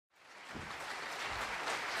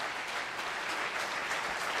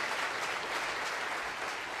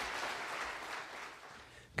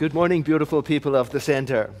Good morning, beautiful people of the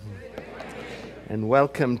Center, and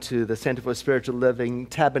welcome to the Center for Spiritual Living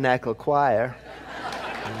Tabernacle Choir.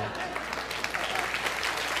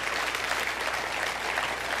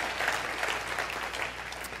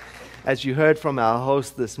 As you heard from our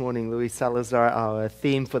host this morning, Luis Salazar, our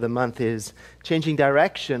theme for the month is changing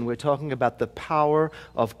direction. We're talking about the power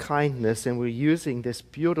of kindness, and we're using this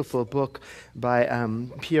beautiful book by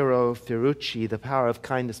Piero Ferrucci, The Power of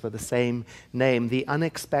Kindness, by the same name, The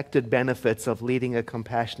Unexpected Benefits of Leading a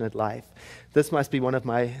Compassionate Life. This must be one of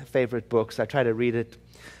my favorite books. I try to read it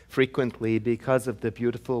frequently because of the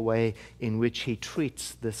beautiful way in which he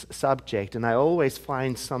treats this subject. And I always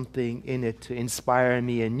find something in it to inspire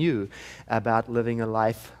me anew about living a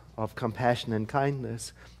life of compassion and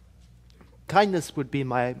kindness. Kindness would be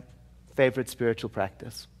my favorite spiritual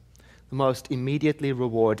practice, the most immediately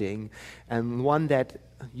rewarding, and one that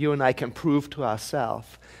you and I can prove to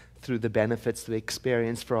ourselves through the benefits we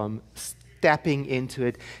experience from stepping into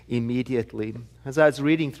it immediately. As I was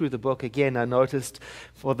reading through the book again, I noticed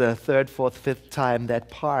for the third, fourth, fifth time that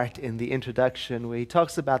part in the introduction where he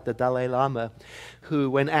talks about the Dalai Lama, who,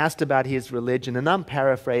 when asked about his religion, and I'm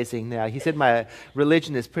paraphrasing now, he said, "My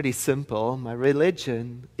religion is pretty simple. My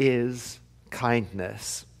religion is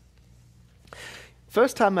kindness."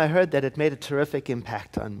 First time I heard that, it made a terrific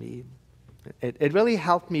impact on me. It really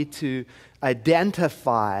helped me to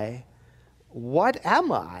identify, what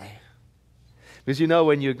am I? Because you know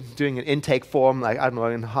when you're doing an intake form, like, I don't know,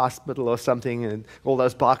 in a hospital or something, and all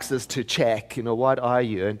those boxes to check, what are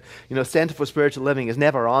you? And, Center for Spiritual Living is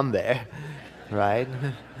never on there, right?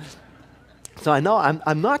 So I know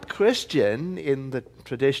I'm not Christian in the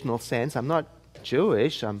traditional sense. I'm not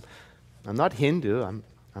Jewish. I'm not Hindu. I'm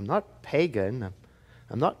not pagan.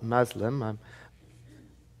 I'm not Muslim.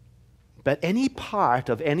 But any part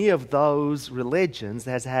of any of those religions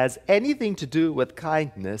that has anything to do with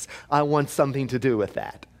kindness, I want something to do with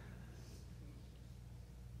that.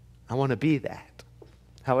 I want to be that,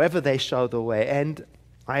 however they show the way. And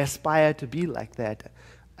I aspire to be like that.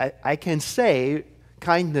 I can say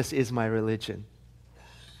kindness is my religion.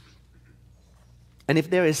 And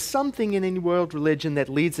if there is something in any world religion that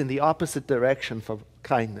leads in the opposite direction for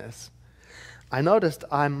kindness, I noticed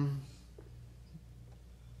I'm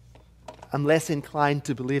less inclined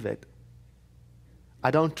to believe it.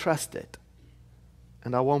 I don't trust it,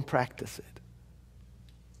 and I won't practice it.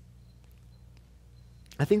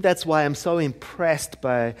 I think that's why I'm so impressed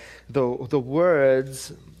by the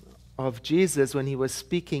words of Jesus when he was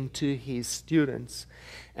speaking to his students.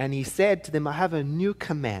 And he said to them, "I have a new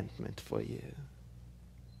commandment for you,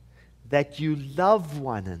 that you love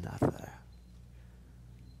one another.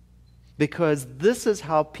 Because this is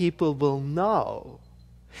how people will know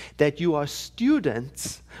that you are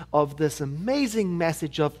students of this amazing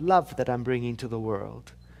message of love that I'm bringing to the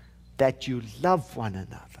world, that you love one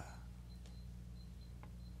another."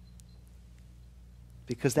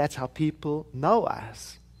 Because that's how people know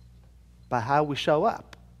us, by how we show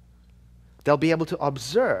up. They'll be able to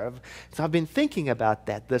observe. So I've been thinking about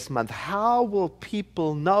that this month. How will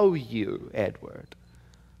people know you, Edward?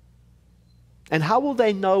 And how will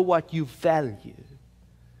they know what you value?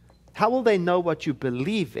 How will they know what you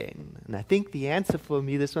believe in? And I think the answer for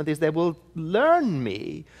me this month is they will learn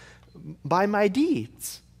me by my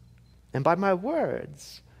deeds and by my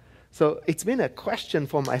words. So it's been a question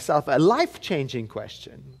for myself, a life-changing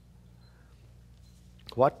question.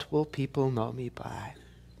 What will people know me by?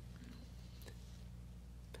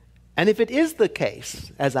 And if it is the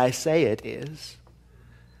case, as I say it is,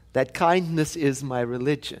 that kindness is my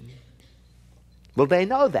religion, will they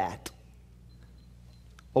know that?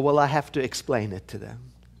 Or will I have to explain it to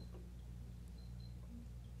them?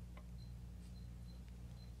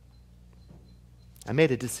 I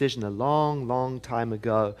made a decision a long, long time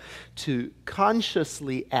ago to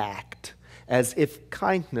consciously act as if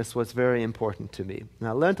kindness was very important to me. And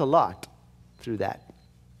I learned a lot through that.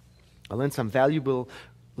 I learned some valuable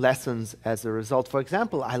lessons as a result. For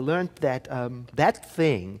example, I learned that that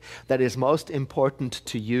thing that is most important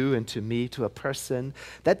to you and to me, to a person,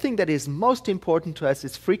 that thing that is most important to us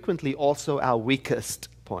is frequently also our weakest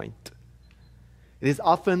point. It is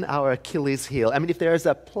often our Achilles heel. I mean, if there is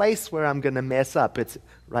a place where I'm going to mess up, it's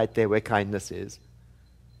right there where kindness is.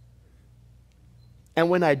 And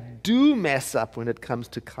when I do mess up when it comes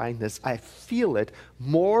to kindness, I feel it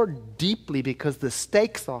more deeply because the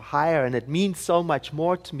stakes are higher and it means so much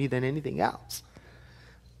more to me than anything else.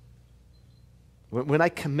 When I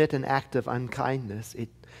commit an act of unkindness,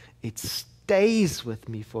 it stays with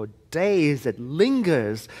me for days. It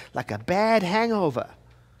lingers like a bad hangover,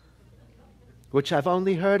 which I've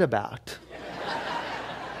only heard about.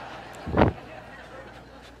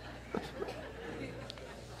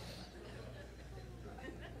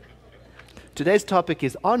 Today's topic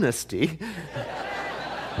is honesty.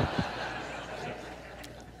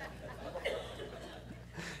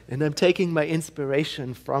 And I'm taking my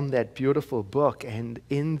inspiration from that beautiful book. And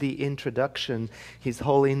in the introduction, His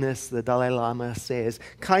Holiness, the Dalai Lama, says,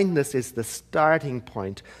 kindness is the starting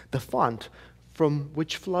point, the font from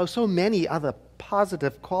which flow so many other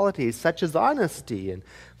positive qualities, such as honesty and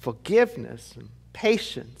forgiveness and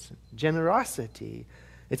patience and generosity.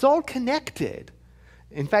 It's all connected.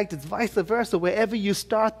 In fact, it's vice versa. Wherever you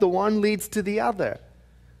start, the one leads to the other.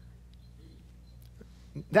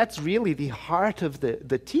 That's really the heart of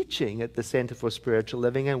the teaching at the Center for Spiritual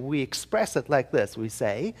Living, and we express it like this. We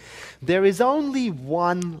say, there is only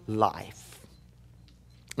one life,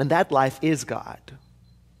 and that life is God.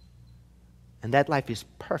 And that life is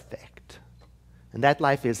perfect. And that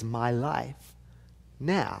life is my life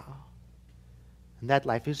now. And that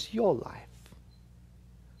life is your life.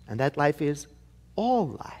 And that life is all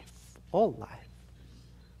life, all life.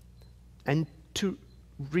 And to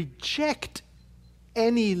reject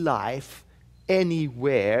any life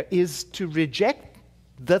anywhere is to reject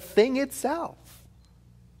the thing itself.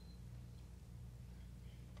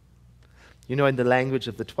 You know, in the language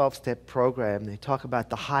of the 12-step program, they talk about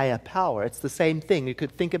the higher power. It's the same thing. You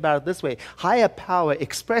could think about it this way. Higher power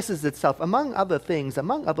expresses itself, among other things,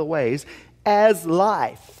 among other ways, as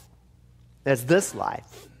life, as this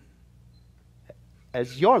life,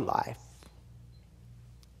 as your life,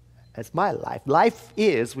 as my life. Life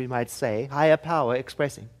is, we might say, higher power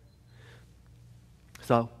expressing.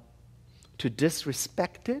 So, to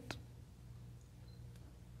disrespect it,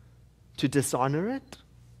 to dishonor it,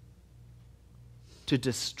 to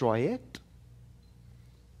destroy it,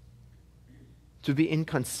 to be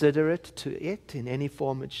inconsiderate to it in any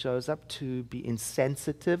form it shows up, to be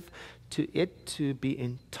insensitive to it, to be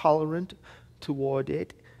intolerant toward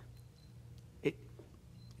it, it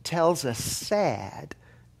tells a sad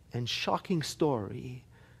and shocking story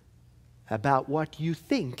about what you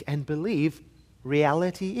think and believe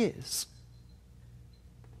reality is.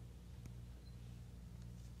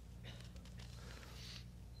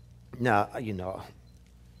 Now, you know,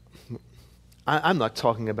 I'm not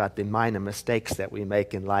talking about the minor mistakes that we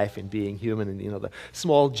make in life in being human, and, you know, the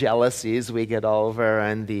small jealousies we get over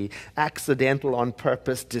and the accidental on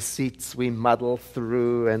purpose deceits we muddle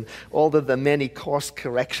through and all of the many course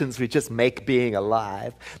corrections we just make being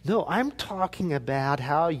alive. No, I'm talking about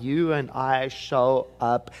how you and I show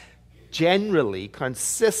up generally,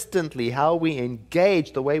 consistently, how we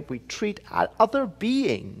engage, the way we treat other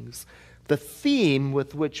beings, the theme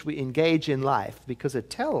with which we engage in life, because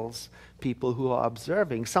it tells people who are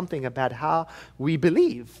observing something about how we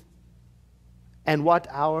believe and what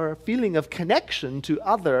our feeling of connection to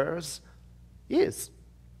others is.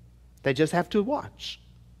 They just have to watch.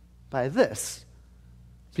 By this,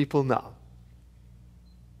 people know.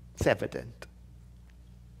 It's evident.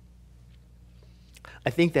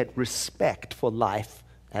 I think that respect for life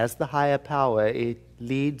as the higher power, it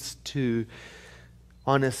leads to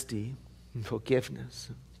honesty and forgiveness,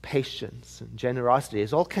 and patience and generosity.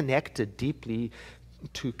 It's all connected deeply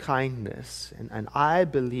to kindness. And I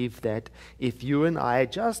believe that if you and I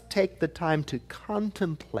just take the time to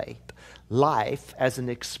contemplate life as an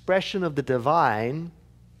expression of the divine,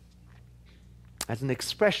 as an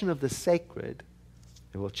expression of the sacred,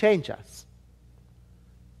 it will change us.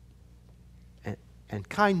 And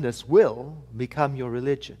kindness will become your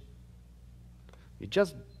religion. You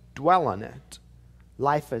just dwell on it.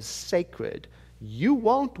 Life as sacred. You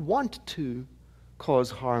won't want to cause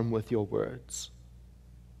harm with your words.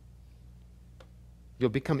 You'll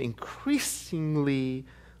become increasingly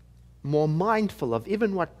more mindful of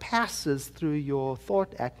even what passes through your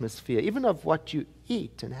thought atmosphere, even of what you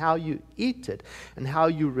eat and how you eat it and how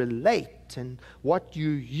you relate and what you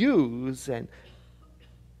use, and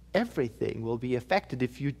everything will be affected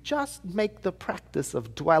if you just make the practice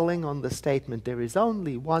of dwelling on the statement, there is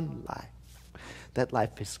only one life. That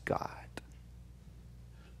life is God.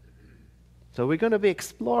 So we're going to be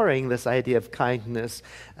exploring this idea of kindness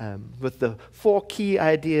with the 4 key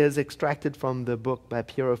ideas extracted from the book by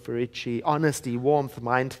Piero Ferici: honesty, warmth,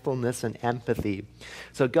 mindfulness, and empathy.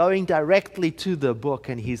 So going directly to the book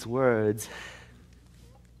and his words,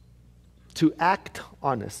 to act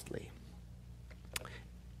honestly,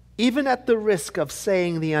 even at the risk of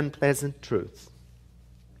saying the unpleasant truth,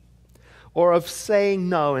 or of saying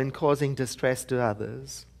no and causing distress to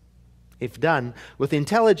others, if done with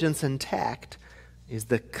intelligence and tact, is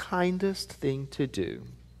the kindest thing to do,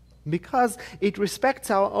 because it respects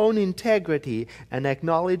our own integrity and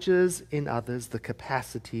acknowledges in others the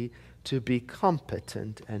capacity to be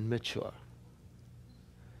competent and mature.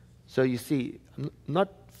 So you see, not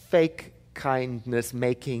fake kindness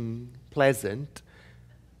making pleasant,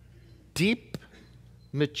 deep,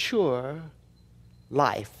 mature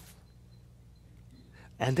life.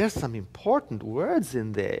 And there's some important words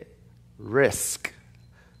in there. Risk.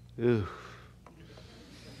 Ooh.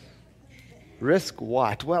 Risk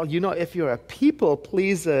what? Well, if you're a people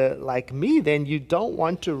pleaser like me, then you don't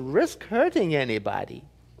want to risk hurting anybody.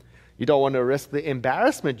 You don't want to risk the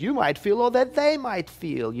embarrassment you might feel or that they might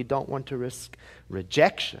feel. You don't want to risk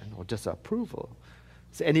rejection or disapproval.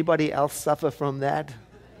 Does anybody else suffer from that?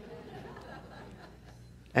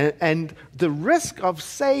 And the risk of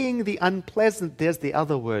saying the unpleasant, there's the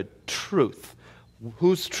other word, truth.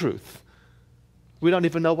 Whose truth? We don't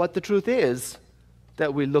even know what the truth is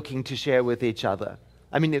that we're looking to share with each other.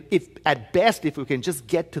 I mean, if at best, if we can just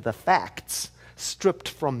get to the facts, stripped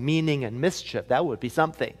from meaning and mischief, that would be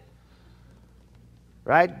something.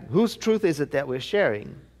 Right? Whose truth is it that we're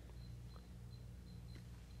sharing?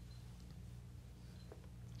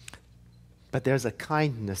 But there's a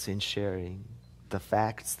kindness in sharing the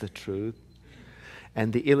facts, the truth.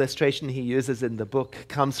 And the illustration he uses in the book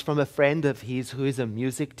comes from a friend of his who is a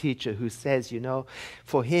music teacher who says,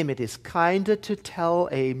 for him it is kinder to tell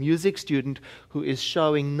a music student who is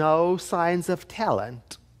showing no signs of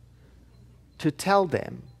talent to tell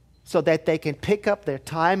them so that they can pick up their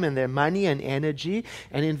time and their money and energy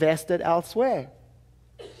and invest it elsewhere.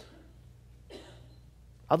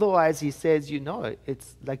 Otherwise, he says,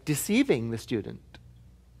 it's like deceiving the student.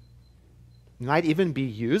 You might even be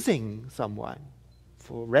using someone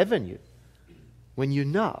for revenue when you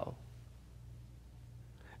know.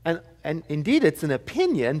 And indeed, it's an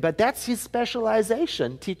opinion, but that's his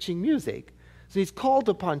specialization, teaching music. So he's called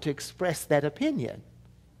upon to express that opinion.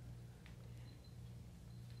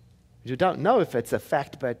 You don't know if it's a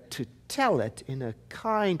fact, but to tell it in a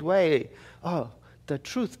kind way. Oh, the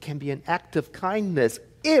truth can be an act of kindness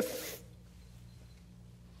if.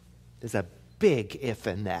 There's a big if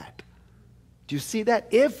in that. Do you see that?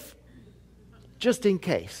 If, just in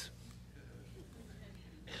case.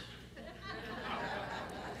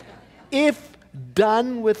 If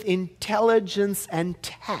done with intelligence and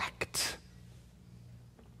tact.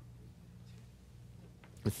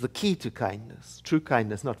 It's the key to kindness. True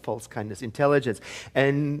kindness, not false kindness. Intelligence.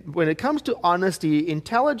 And when it comes to honesty,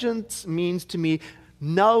 intelligence means to me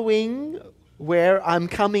knowing where I'm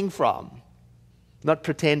coming from, not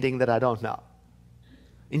pretending that I don't know.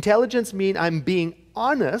 Intelligence means I'm being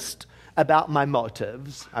honest about my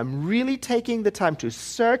motives. I'm really taking the time to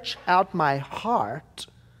search out my heart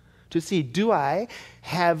to see, do I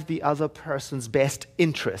have the other person's best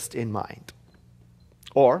interest in mind?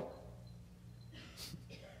 Or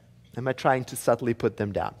am I trying to subtly put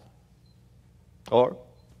them down? Or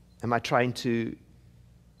am I trying to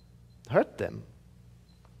hurt them,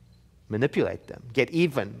 manipulate them, get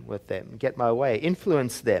even with them, get my way,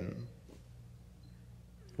 influence them?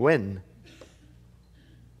 When?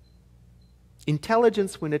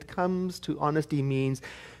 Intelligence, when it comes to honesty, means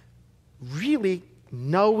really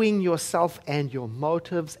knowing yourself and your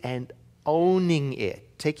motives and owning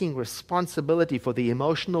it, taking responsibility for the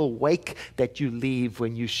emotional wake that you leave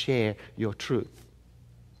when you share your truth.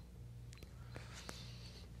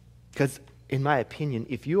 Because, in my opinion,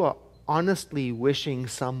 if you are honestly wishing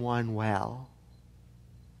someone well,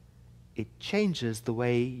 it changes the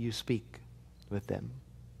way you speak with them.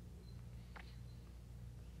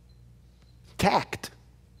 Tact.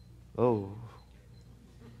 Oh.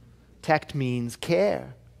 Tact means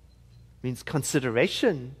care, means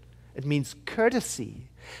consideration, it means courtesy.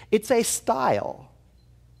 It's a style.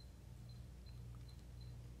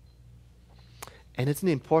 And it's an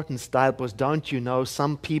important style because don't you know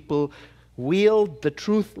some people wield the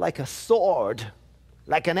truth like a sword,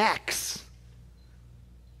 like an axe.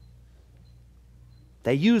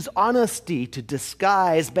 They use honesty to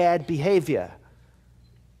disguise bad behavior,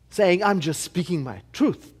 saying, I'm just speaking my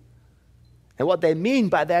truth. And what they mean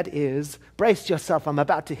by that is, brace yourself, I'm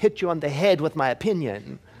about to hit you on the head with my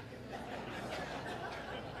opinion.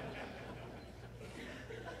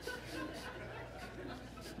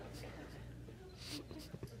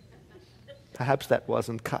 Perhaps that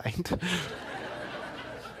wasn't kind.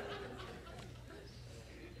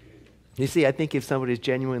 You see, I think if somebody is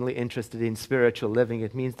genuinely interested in spiritual living,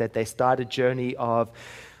 it means that they start a journey of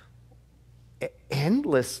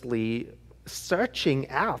endlessly searching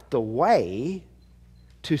out the way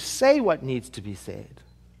to say what needs to be said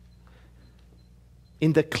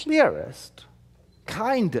in the clearest,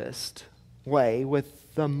 kindest way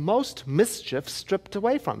with the most mischief stripped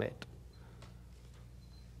away from it.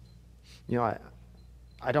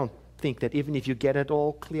 I don't think that even if you get it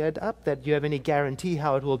all cleared up, that you have any guarantee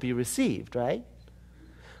how it will be received, right?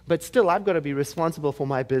 But still, I've got to be responsible for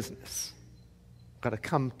my business. I've got to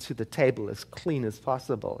come to the table as clean as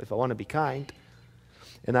possible if I want to be kind.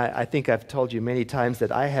 And I think I've told you many times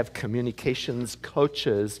that I have communications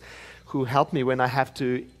coaches who help me when I have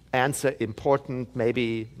to answer important,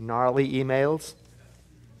 maybe gnarly emails,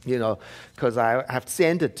 because I have to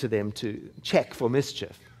send it to them to check for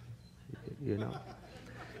mischief,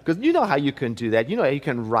 Because you know how you can do that. You know how you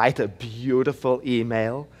can write a beautiful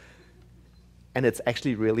email and it's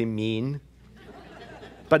actually really mean,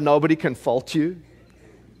 but nobody can fault you.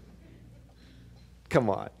 Come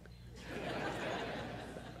on.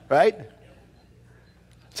 Right?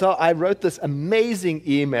 So I wrote this amazing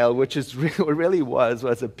email, which is really was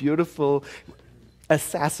a beautiful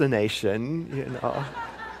assassination,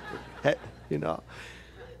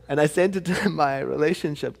 And I sent it to my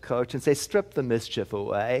relationship coach and say, strip the mischief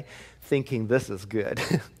away, thinking this is good.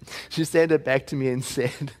 She sent it back to me and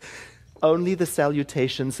said, only the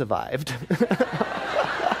salutation survived.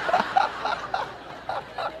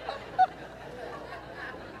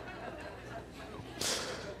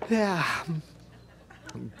 Yeah.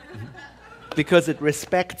 Because it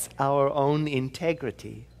respects our own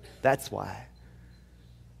integrity. That's why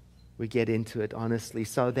we get into it honestly,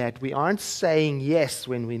 so that we aren't saying yes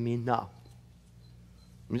when we mean no.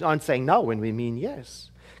 We aren't saying no when we mean yes.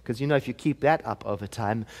 Because if you keep that up over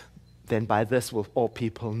time, then by this will all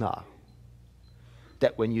people know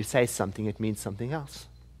that when you say something, it means something else.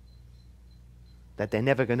 That they're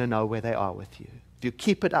never going to know where they are with you. If you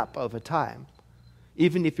keep it up over time,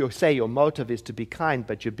 even if you say your motive is to be kind,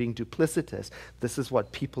 but you're being duplicitous, this is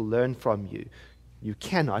what people learn from you. You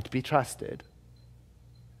cannot be trusted.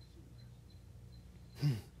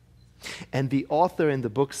 And the author in the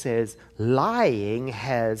book says, lying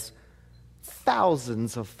has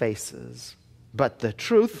thousands of faces, but the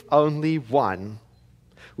truth only one,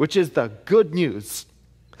 which is the good news.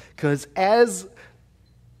 Because as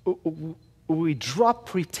we drop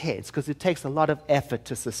pretense, because it takes a lot of effort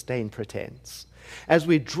to sustain pretense, as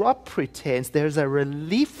we drop pretense, there's a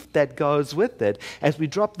relief that goes with it. As we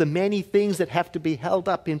drop the many things that have to be held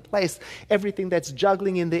up in place, everything that's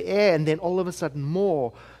juggling in the air, and then all of a sudden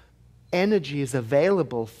more energy is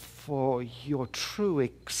available for your true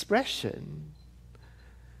expression.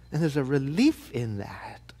 And there's a relief in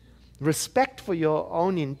that. Respect for your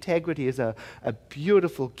own integrity is a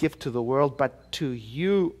beautiful gift to the world, but to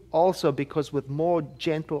you also, because with more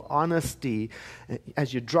gentle honesty,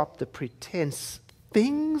 as you drop the pretense,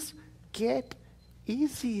 things get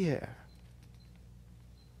easier.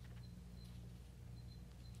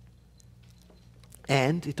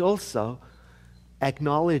 And it also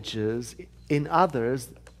acknowledges in others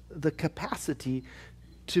the capacity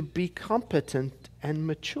to be competent and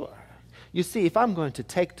mature. You see, if I'm going to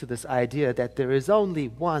take to this idea that there is only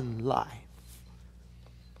one life,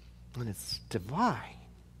 and it's divine,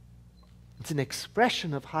 it's an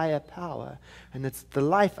expression of higher power, and it's the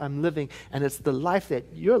life I'm living, and it's the life that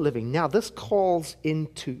you're living. Now, this calls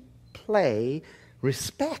into play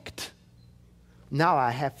respect. Now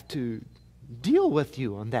I have to deal with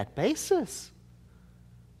you on that basis.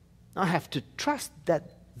 I have to trust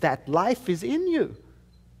that that life is in you.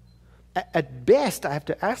 At best, I have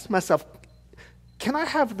to ask myself, can I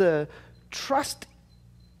have the trust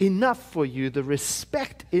enough for you, the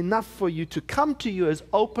respect enough for you to come to you as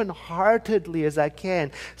open-heartedly as I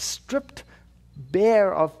can, stripped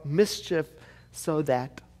bare of mischief, so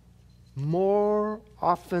that more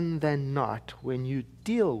often than not, when you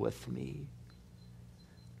deal with me,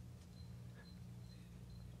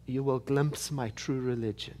 you will glimpse my true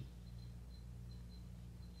religion.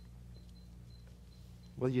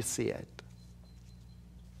 Will you see it?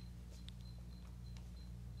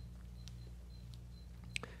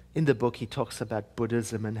 In the book, he talks about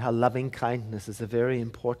Buddhism and how loving kindness is a very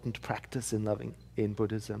important practice in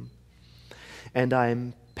Buddhism. And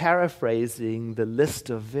I'm paraphrasing the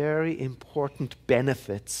list of very important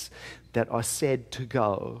benefits that are said to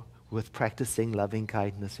go with practicing loving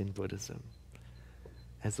kindness in Buddhism,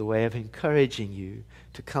 as a way of encouraging you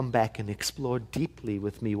to come back and explore deeply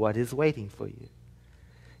with me what is waiting for you.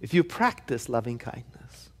 If you practice loving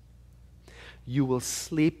kindness, you will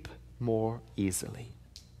sleep more easily.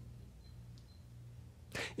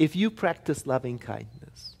 If you practice loving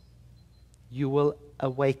kindness, you will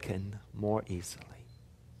awaken more easily.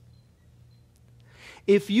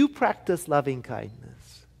 If you practice loving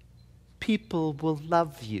kindness, people will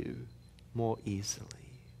love you more easily.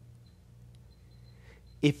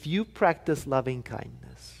 If you practice loving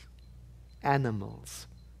kindness, animals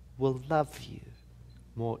will love you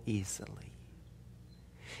more easily.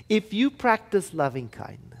 If you practice loving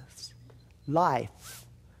kindness, life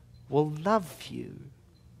will love you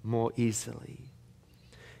more easily.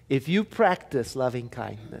 If you practice loving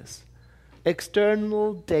kindness,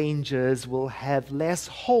 external dangers will have less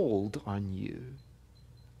hold on you.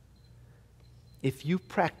 If you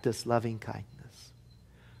practice loving kindness,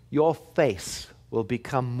 your face will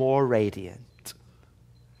become more radiant.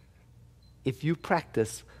 If you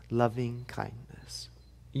practice loving kindness,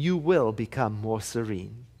 you will become more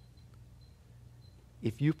serene.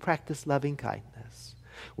 If you practice loving kindness,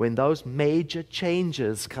 when those major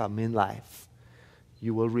changes come in life,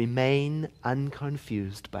 you will remain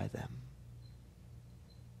unconfused by them.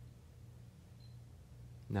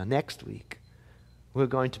 Now, next week, we're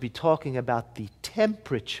going to be talking about the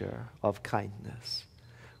temperature of kindness,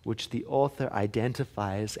 which the author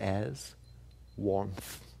identifies as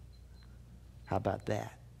warmth. How about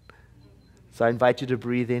that? So I invite you to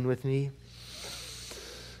breathe in with me.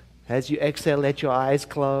 As you exhale, let your eyes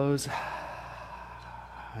close.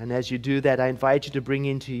 And as you do that, I invite you to bring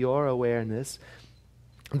into your awareness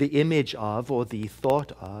the image of, or the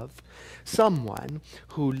thought of, someone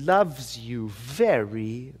who loves you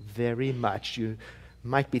very, very much. You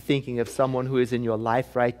might be thinking of someone who is in your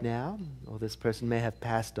life right now, or this person may have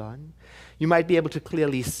passed on. You might be able to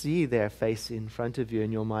clearly see their face in front of you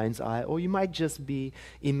in your mind's eye, or you might just be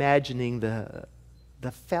imagining the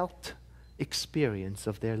felt experience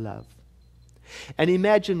of their love. And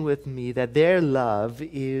imagine with me that their love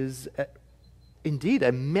is indeed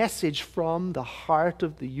a message from the heart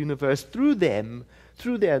of the universe through them,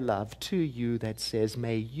 through their love to you, that says,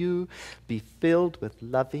 may you be filled with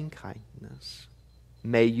loving kindness.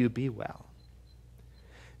 May you be well.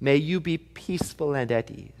 May you be peaceful and at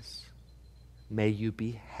ease. May you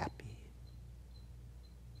be happy.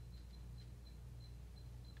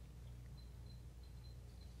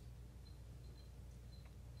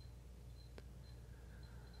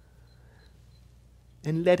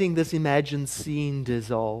 And letting this imagined scene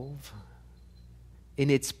dissolve, in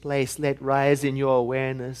its place, let rise in your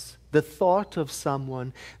awareness the thought of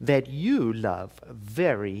someone that you love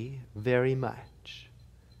very, very much.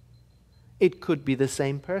 It could be the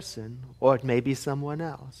same person, or it may be someone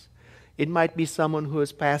else. It might be someone who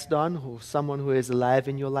has passed on, or someone who is alive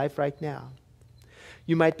in your life right now.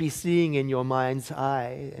 You might be seeing in your mind's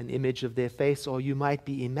eye an image of their face, or you might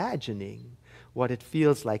be imagining what it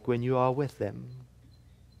feels like when you are with them.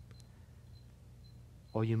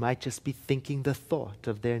 Or you might just be thinking the thought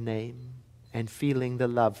of their name and feeling the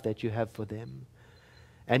love that you have for them.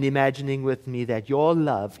 And imagining with me that your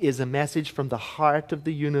love is a message from the heart of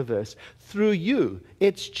the universe through you,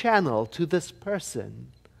 its channel to this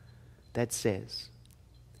person, that says,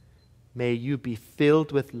 may you be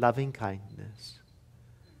filled with loving kindness.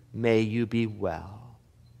 May you be well.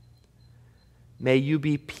 May you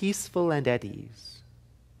be peaceful and at ease.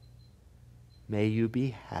 May you be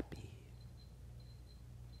happy.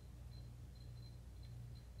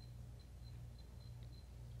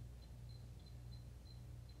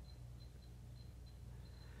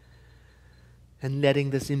 And letting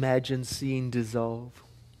this imagined scene dissolve,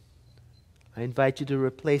 I invite you to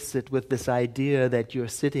replace it with this idea that you're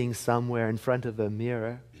sitting somewhere in front of a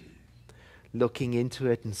mirror, looking into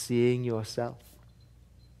it and seeing yourself.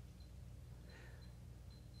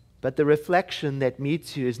 But the reflection that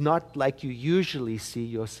meets you is not like you usually see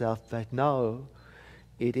yourself, but no,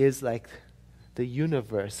 it is like the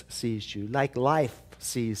universe sees you, like life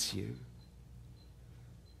sees you.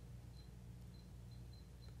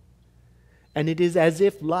 And it is as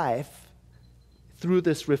if life, through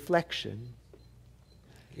this reflection,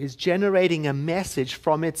 is generating a message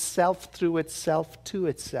from itself, through itself, to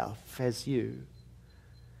itself, as you,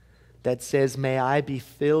 that says, may I be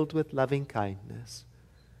filled with loving kindness.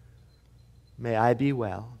 May I be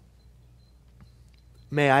well.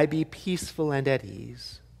 May I be peaceful and at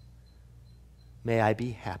ease. May I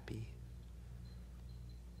be happy.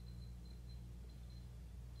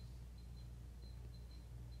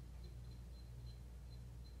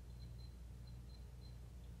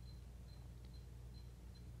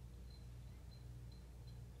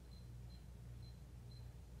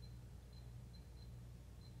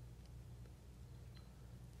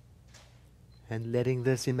 And letting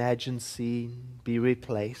this imagined scene be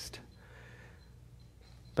replaced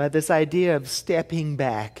by this idea of stepping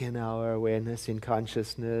back in our awareness, in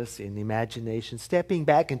consciousness, in imagination, stepping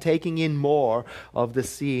back and taking in more of the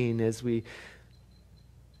scene as we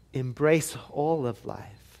embrace all of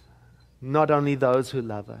life, not only those who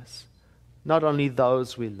love us, not only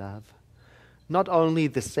those we love, not only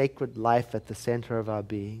the sacred life at the center of our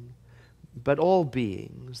being, but all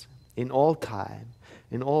beings in all time,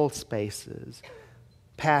 in all spaces,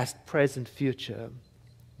 past, present, future,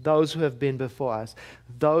 those who have been before us,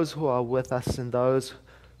 those who are with us, and those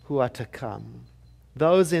who are to come,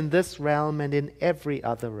 those in this realm and in every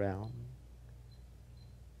other realm.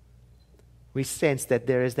 We sense that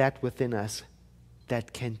there is that within us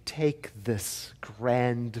that can take this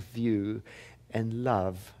grand view and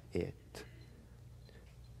love it.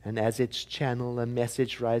 And as its channel, a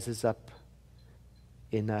message rises up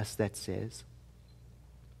in us that says,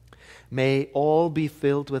 may all be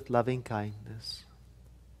filled with loving kindness.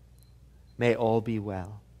 May all be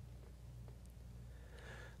well.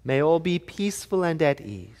 May all be peaceful and at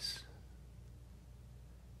ease.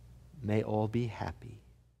 May all be happy.